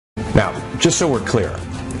Now, just so we're clear,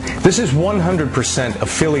 this is 100%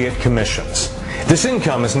 affiliate commissions. This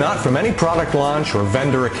income is not from any product launch or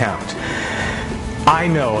vendor account. I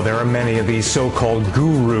know there are many of these so-called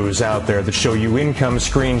gurus out there that show you income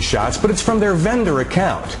screenshots, but it's from their vendor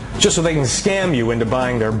account, just so they can scam you into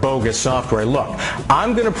buying their bogus software. Look,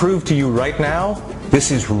 I'm going to prove to you right now, this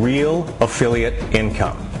is real affiliate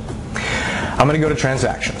income. I'm going to go to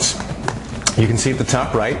transactions. You can see at the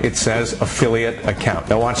top right, it says affiliate account.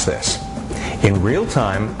 Now watch this. In real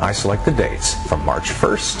time, I select the dates from March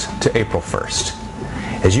 1st to April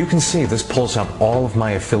 1st. As you can see, this pulls up all of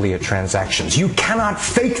my affiliate transactions. You cannot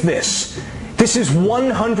fake this. This is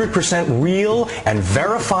 100% real and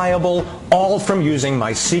verifiable, all from using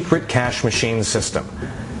my secret cash machine system.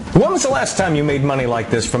 When was the last time you made money like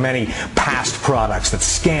this from any past products that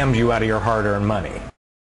scammed you out of your hard-earned money?